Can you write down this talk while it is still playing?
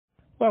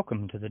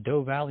Welcome to the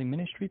Doe Valley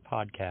Ministry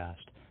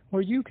Podcast,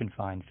 where you can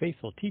find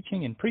faithful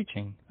teaching and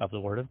preaching of the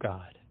Word of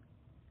God.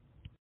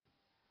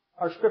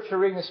 Our scripture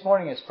reading this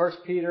morning is 1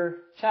 Peter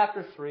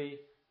chapter 3,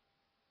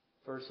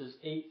 verses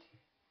 8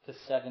 to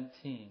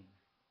 17.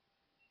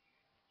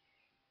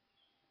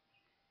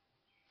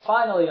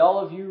 Finally, all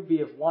of you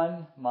be of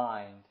one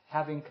mind,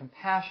 having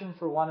compassion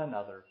for one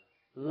another.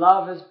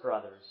 Love as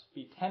brothers.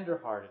 Be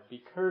tender-hearted.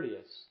 Be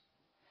courteous.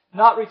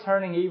 Not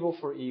returning evil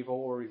for evil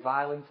or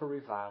reviling for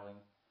reviling,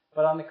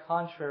 but on the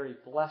contrary,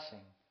 blessing,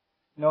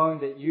 knowing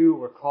that you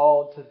were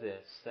called to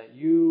this, that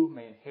you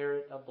may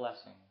inherit a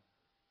blessing.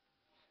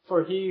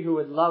 For he who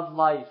would love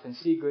life and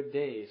see good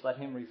days, let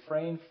him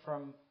refrain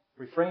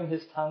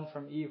his tongue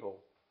from evil,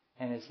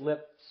 and his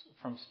lips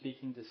from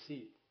speaking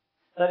deceit.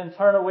 Let him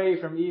turn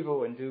away from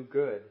evil and do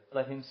good.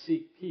 Let him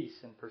seek peace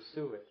and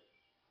pursue it.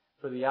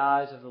 For the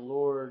eyes of the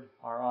Lord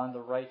are on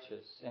the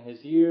righteous, and his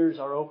ears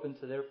are open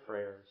to their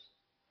prayers.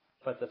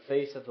 But the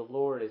face of the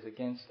Lord is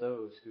against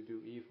those who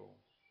do evil.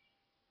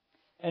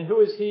 And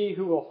who is he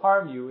who will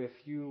harm you if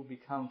you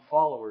become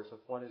followers of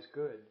what is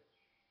good?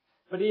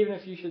 But even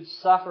if you should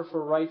suffer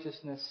for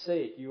righteousness'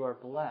 sake, you are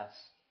blessed.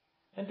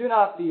 And do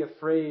not be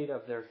afraid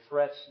of their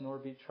threats, nor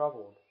be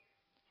troubled.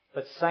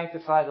 But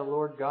sanctify the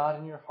Lord God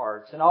in your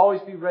hearts, and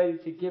always be ready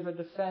to give a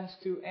defense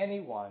to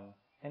anyone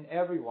and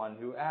everyone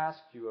who asks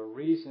you a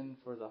reason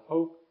for the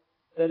hope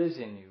that is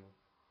in you,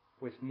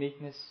 with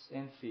meekness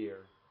and fear.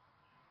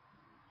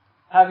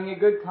 Having a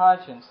good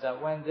conscience,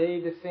 that when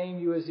they defame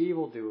you as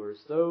evildoers,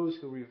 those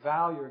who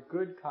revile your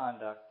good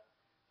conduct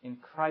in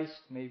Christ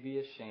may be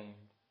ashamed.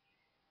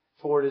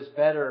 For it is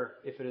better,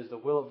 if it is the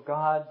will of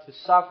God, to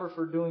suffer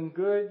for doing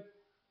good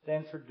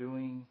than for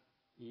doing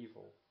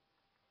evil.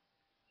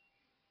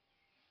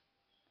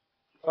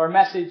 Our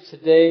message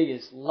today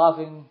is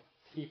loving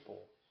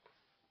people.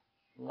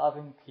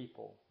 Loving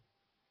people.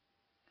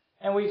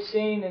 And we've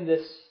seen in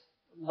this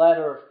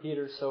letter of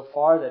Peter so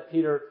far that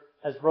Peter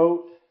has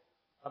wrote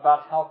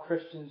about how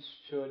Christians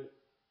should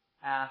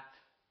act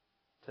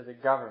to the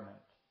government,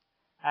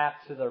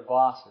 act to their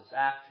bosses,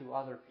 act to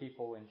other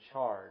people in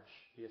charge,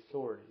 the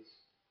authorities.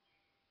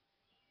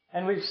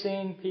 And we've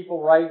seen Peter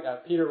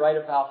write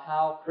about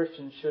how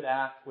Christians should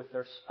act with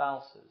their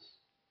spouses.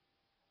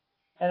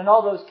 And in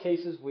all those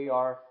cases, we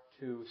are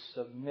to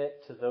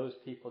submit to those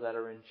people that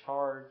are in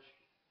charge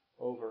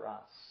over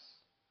us.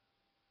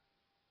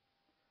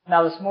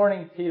 Now this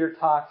morning, Peter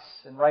talks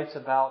and writes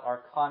about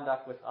our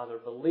conduct with other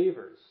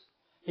believers.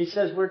 He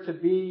says we're to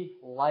be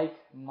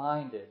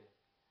like-minded.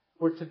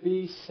 We're to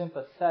be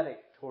sympathetic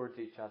towards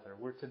each other.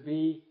 We're to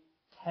be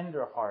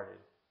tender-hearted.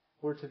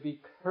 We're to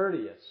be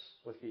courteous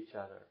with each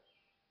other.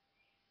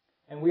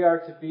 And we are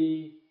to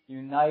be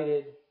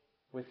united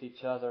with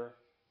each other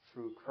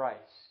through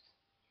Christ.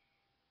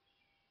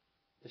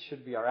 This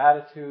should be our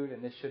attitude,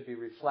 and this should be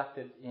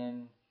reflected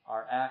in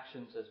our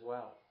actions as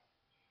well.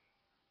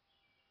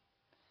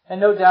 And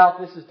no doubt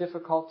this is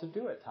difficult to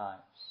do at times.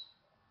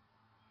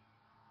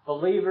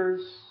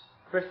 Believers,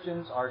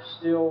 Christians, are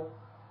still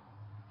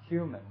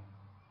human.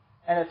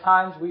 And at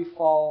times we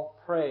fall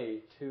prey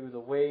to the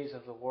ways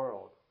of the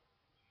world.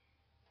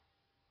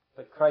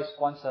 But Christ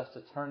wants us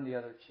to turn the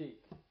other cheek.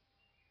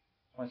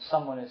 When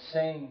someone is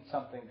saying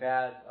something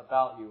bad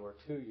about you or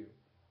to you,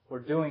 or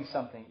doing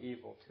something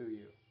evil to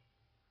you,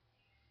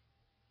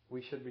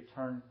 we should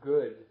return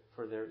good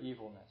for their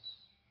evilness.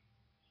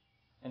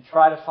 And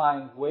try to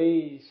find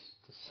ways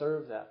to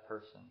serve that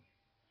person,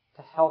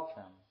 to help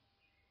them.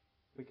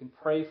 We can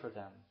pray for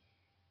them.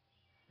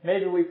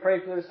 Maybe we pray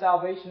for their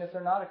salvation if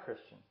they're not a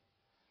Christian.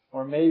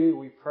 Or maybe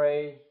we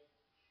pray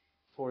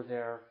for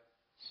their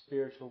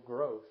spiritual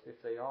growth if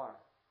they are.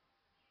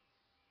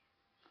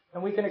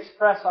 And we can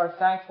express our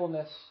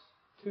thankfulness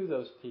to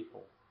those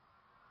people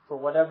for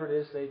whatever it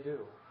is they do.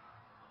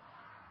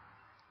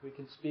 We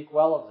can speak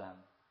well of them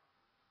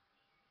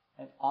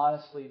and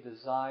honestly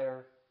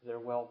desire their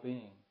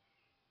well-being.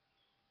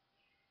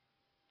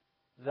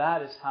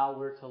 That is how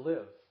we're to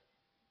live.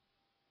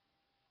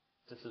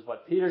 This is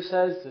what Peter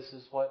says. This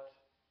is what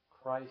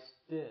Christ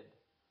did.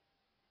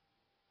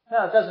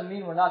 Now, it doesn't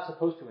mean we're not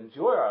supposed to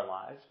enjoy our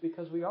lives,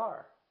 because we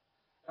are.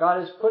 God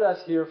has put us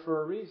here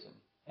for a reason,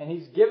 and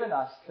He's given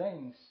us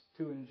things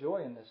to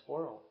enjoy in this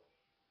world.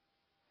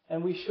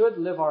 And we should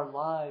live our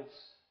lives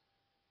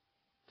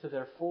to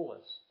their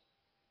fullest.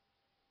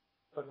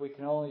 But we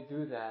can only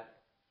do that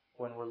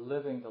when we're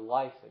living the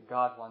life that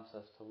God wants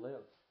us to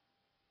live.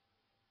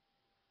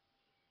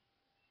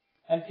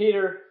 And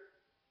Peter,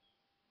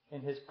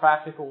 in his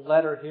practical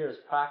letter here, his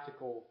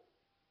practical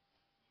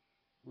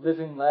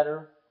living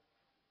letter,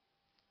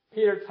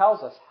 Peter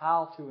tells us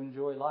how to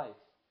enjoy life,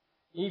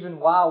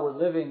 even while we're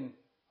living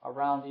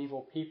around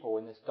evil people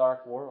in this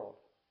dark world.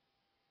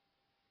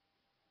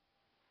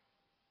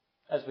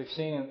 As we've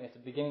seen at the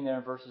beginning there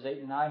in verses 8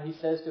 and 9, he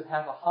says to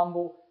have a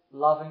humble,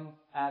 loving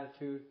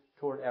attitude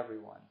toward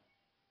everyone.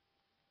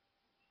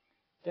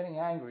 Getting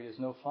angry is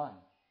no fun.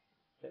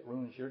 It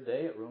ruins your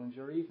day, it ruins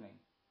your evening.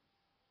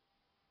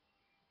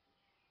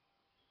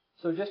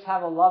 So just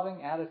have a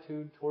loving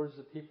attitude towards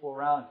the people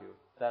around you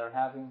that are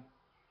having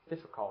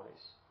difficulties.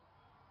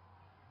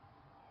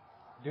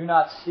 Do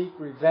not seek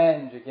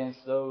revenge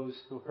against those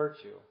who hurt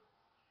you.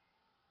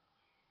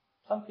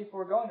 Some people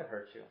are going to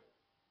hurt you.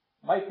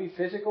 Might be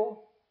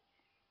physical,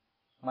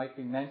 might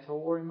be mental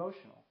or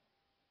emotional.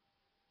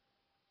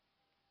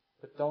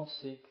 But don't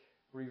seek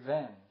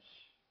revenge.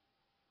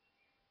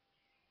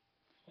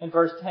 In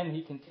verse 10,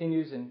 he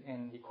continues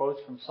and he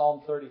quotes from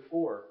Psalm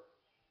 34.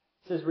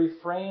 It says,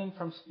 refrain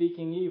from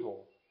speaking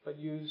evil, but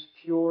use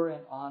pure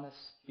and honest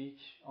speech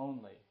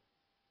only.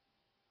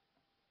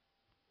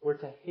 We're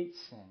to hate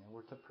sin, and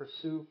we're to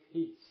pursue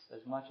peace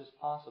as much as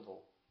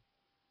possible.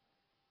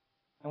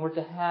 And we're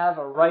to have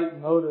a right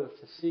motive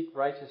to seek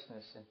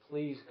righteousness and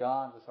please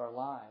God with our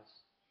lives.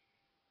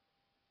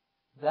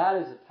 That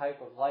is the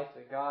type of life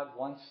that God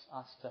wants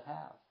us to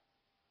have.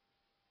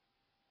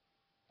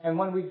 And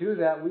when we do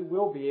that, we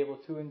will be able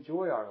to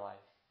enjoy our life.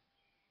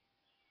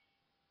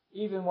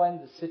 Even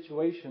when the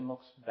situation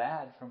looks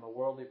bad from a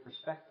worldly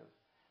perspective.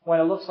 When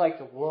it looks like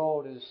the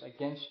world is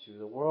against you,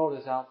 the world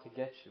is out to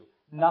get you,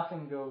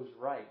 nothing goes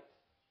right.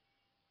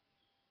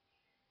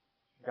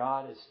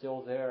 God is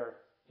still there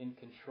in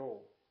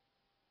control.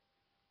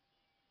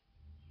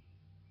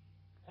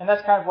 And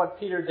that's kind of what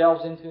Peter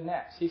delves into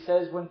next. He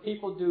says, when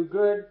people do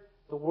good,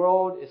 the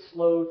world is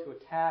slow to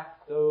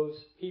attack those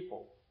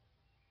people.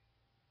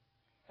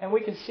 And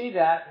we can see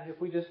that if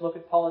we just look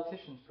at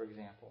politicians, for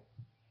example.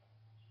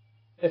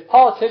 If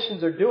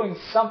politicians are doing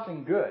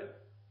something good,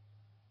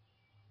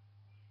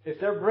 if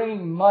they're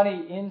bringing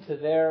money into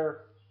their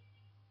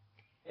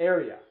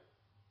area,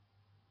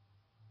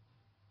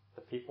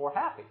 the people are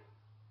happy,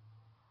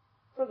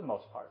 for the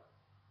most part.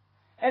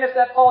 And if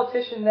that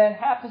politician then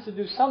happens to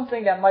do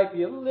something that might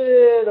be a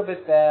little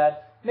bit bad,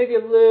 maybe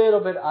a little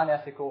bit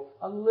unethical,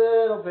 a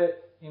little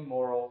bit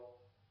immoral,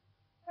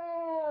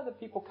 the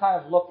people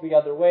kind of look the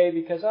other way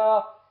because,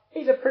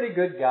 he's a pretty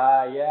good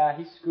guy. Yeah,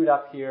 he screwed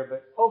up here,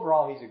 but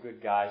overall he's a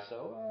good guy,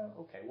 so,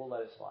 okay, we'll let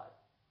it slide.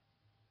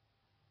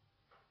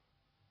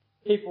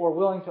 People are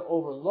willing to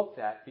overlook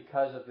that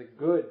because of the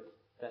good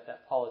that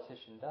that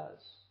politician does.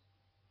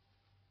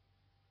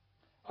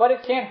 But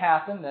it can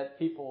happen that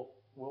people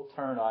will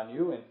turn on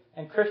you,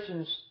 and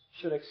Christians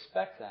should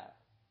expect that.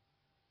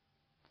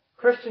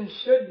 Christians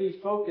should be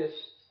focused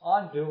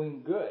on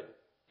doing good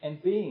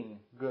and being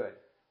good,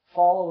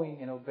 following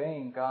and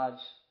obeying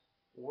God's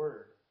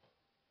Word.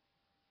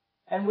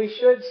 And we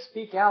should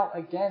speak out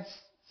against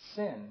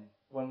sin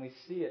when we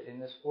see it in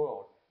this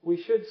world.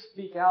 We should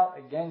speak out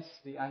against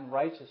the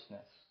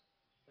unrighteousness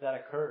that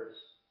occurs.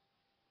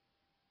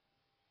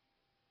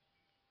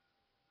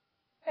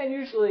 And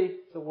usually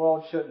the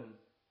world shouldn't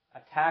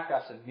attack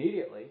us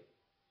immediately,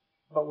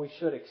 but we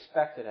should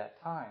expect it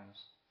at times.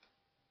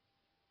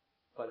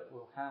 But it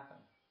will happen.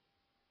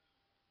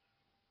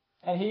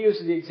 And he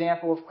uses the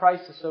example of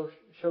Christ to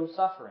show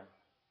suffering.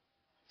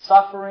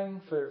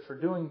 Suffering for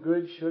doing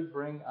good should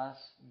bring us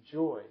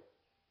joy.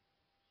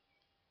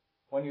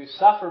 When you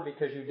suffer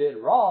because you did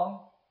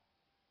wrong,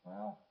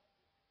 well,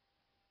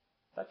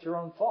 that's your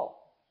own fault.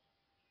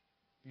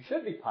 You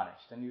should be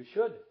punished and you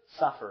should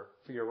suffer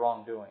for your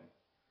wrongdoing.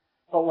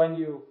 But when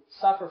you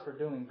suffer for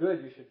doing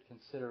good, you should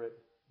consider it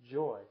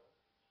joy.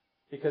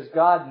 Because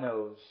God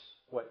knows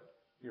what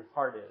your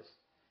heart is.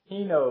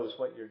 He knows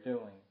what you're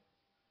doing.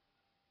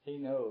 He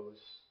knows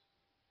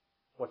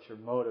what your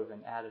motive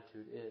and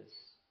attitude is.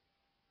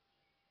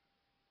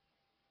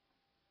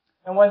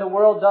 And when the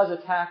world does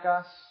attack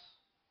us,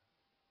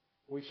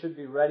 we should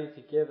be ready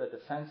to give a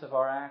defense of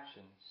our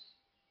actions.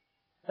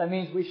 That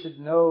means we should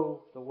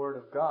know the Word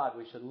of God.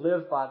 We should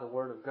live by the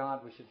Word of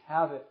God. We should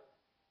have it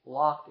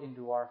locked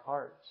into our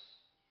hearts.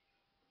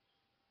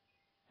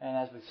 And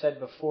as we've said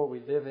before, we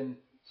live in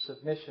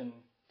submission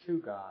to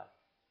God,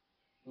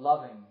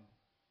 loving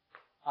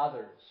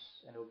others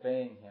and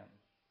obeying Him.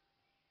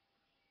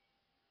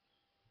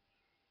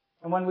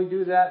 And when we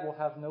do that, we'll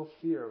have no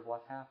fear of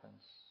what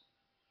happens,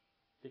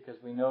 because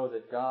we know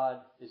that God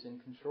is in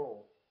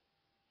control.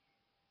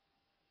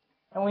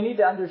 And we need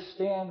to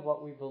understand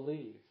what we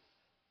believe.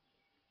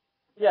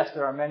 Yes,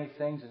 there are many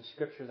things in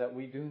Scripture that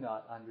we do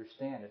not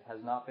understand. It has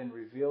not been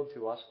revealed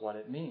to us what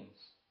it means.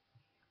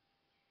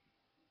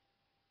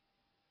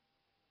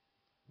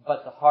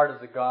 But the heart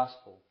of the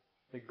gospel,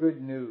 the good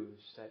news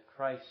that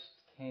Christ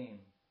came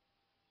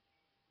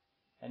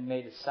and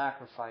made a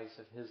sacrifice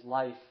of His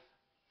life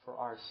for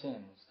our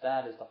sins,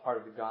 that is the heart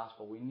of the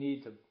gospel. We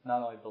need to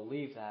not only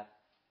believe that,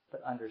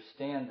 but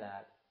understand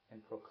that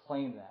and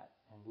proclaim that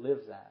and live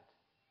that.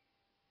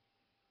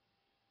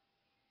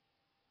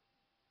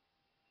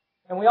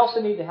 And we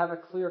also need to have a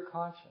clear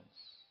conscience.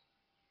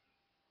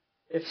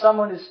 If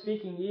someone is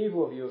speaking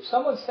evil of you, if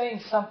someone's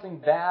saying something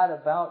bad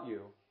about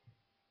you,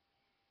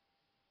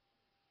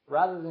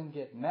 rather than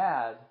get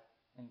mad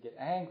and get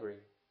angry,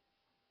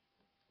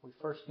 we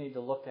first need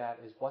to look at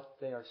is what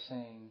they are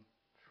saying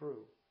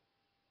true.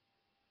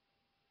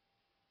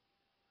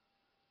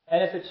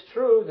 And if it's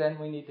true, then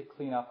we need to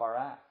clean up our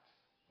act.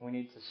 We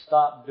need to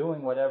stop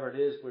doing whatever it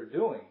is we're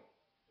doing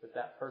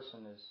that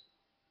person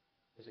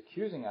is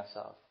accusing us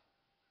of.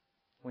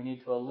 We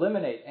need to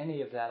eliminate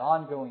any of that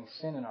ongoing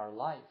sin in our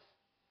life,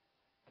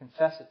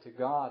 confess it to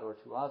God or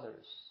to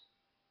others,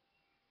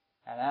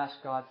 and ask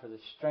God for the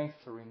strength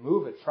to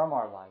remove it from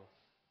our life,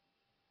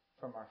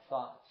 from our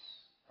thoughts,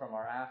 from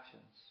our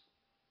actions.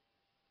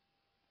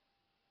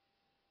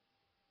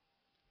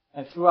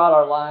 And throughout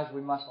our lives,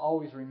 we must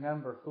always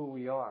remember who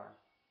we are,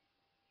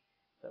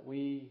 that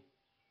we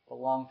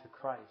belong to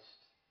Christ,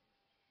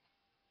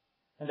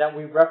 and that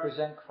we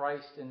represent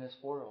Christ in this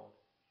world.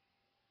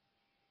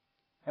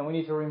 And we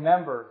need to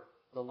remember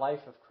the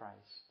life of Christ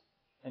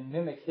and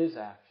mimic His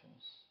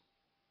actions.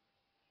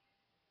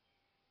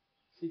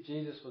 See,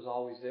 Jesus was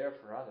always there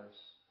for others.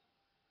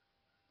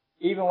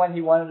 Even when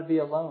He wanted to be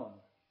alone,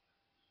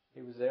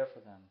 He was there for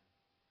them.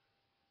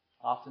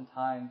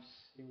 Oftentimes,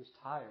 He was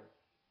tired.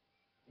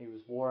 He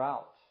was wore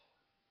out.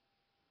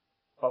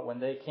 But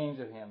when they came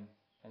to Him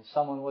and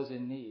someone was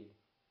in need,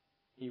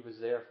 He was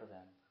there for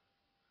them.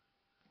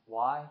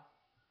 Why?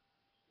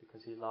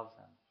 Because He loved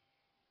them.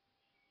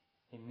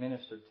 He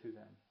ministered to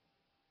them.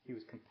 He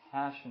was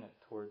compassionate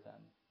toward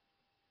them.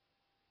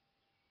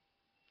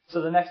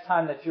 So the next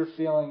time that you're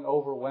feeling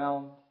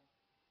overwhelmed,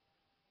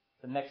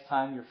 the next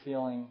time you're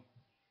feeling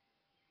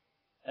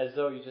as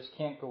though you just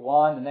can't go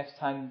on, the next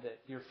time that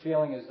you're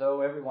feeling as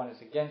though everyone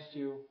is against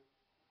you,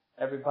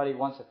 everybody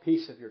wants a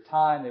piece of your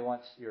time, they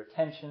want your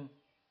attention,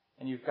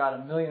 and you've got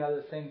a million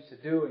other things to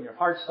do, and your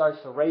heart starts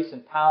to race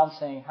and pound,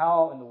 saying,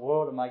 how in the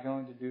world am I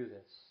going to do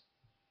this?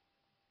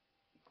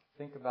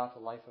 Think about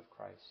the life of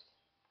Christ.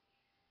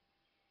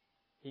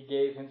 He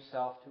gave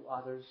Himself to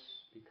others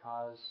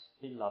because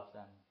He loved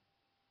them.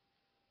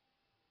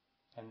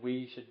 And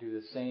we should do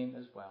the same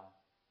as well.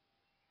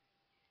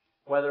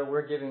 Whether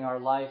we're giving our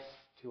life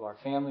to our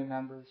family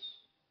members,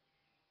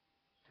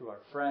 to our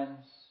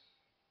friends,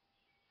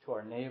 to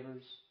our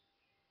neighbors,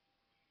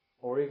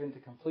 or even to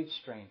complete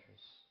strangers,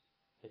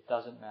 it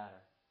doesn't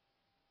matter.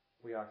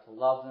 We are to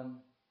love them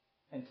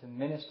and to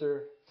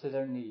minister to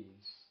their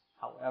needs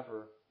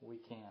however we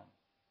can.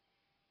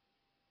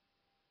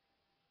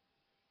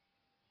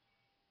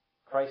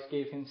 Christ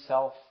gave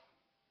Himself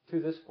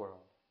to this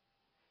world.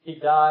 He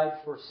died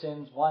for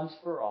sins once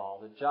for all,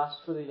 the just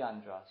for the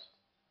unjust,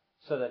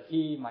 so that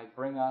He might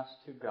bring us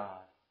to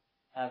God,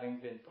 having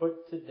been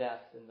put to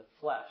death in the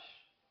flesh,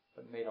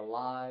 but made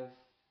alive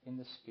in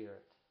the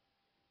Spirit.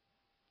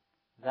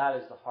 That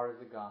is the heart of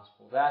the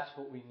gospel. That's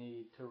what we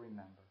need to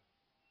remember,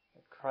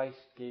 that Christ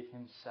gave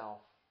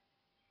Himself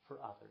for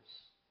others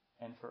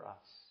and for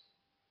us.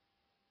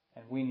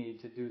 And we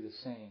need to do the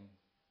same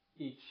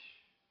each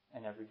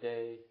and every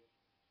day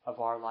of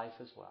our life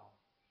as well.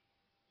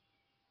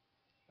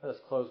 Let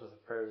us close with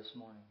a prayer this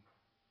morning.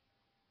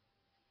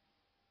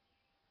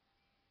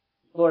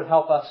 Lord,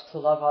 help us to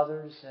love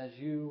others as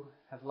You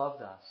have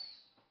loved us.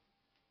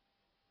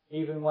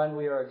 Even when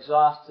we are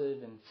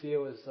exhausted and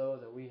feel as though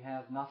that we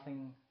have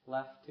nothing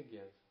left to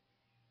give.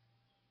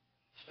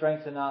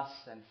 Strengthen us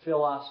and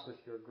fill us with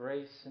Your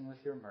grace and with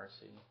Your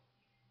mercy.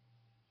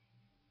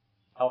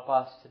 Help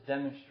us to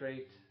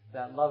demonstrate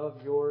that love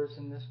of Yours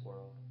in this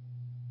world.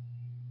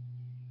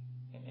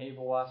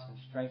 Enable us and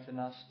strengthen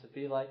us to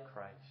be like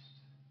Christ,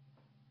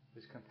 who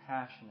is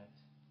compassionate,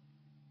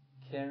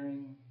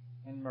 caring,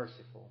 and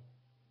merciful.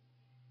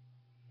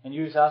 And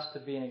use us to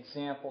be an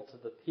example to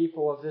the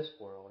people of this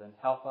world, and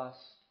help us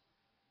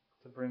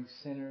to bring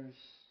sinners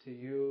to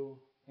You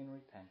in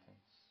repentance.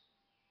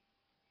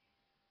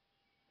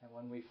 And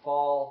when we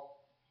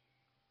fall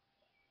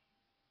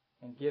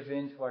and give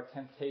in to our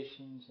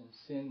temptations and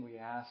sin, we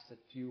ask that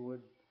You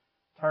would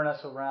turn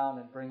us around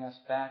and bring us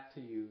back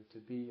to You to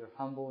be Your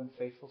humble and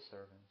faithful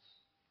servants.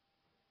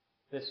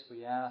 This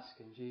we ask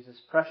in Jesus'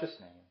 precious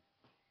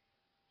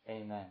name.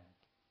 Amen.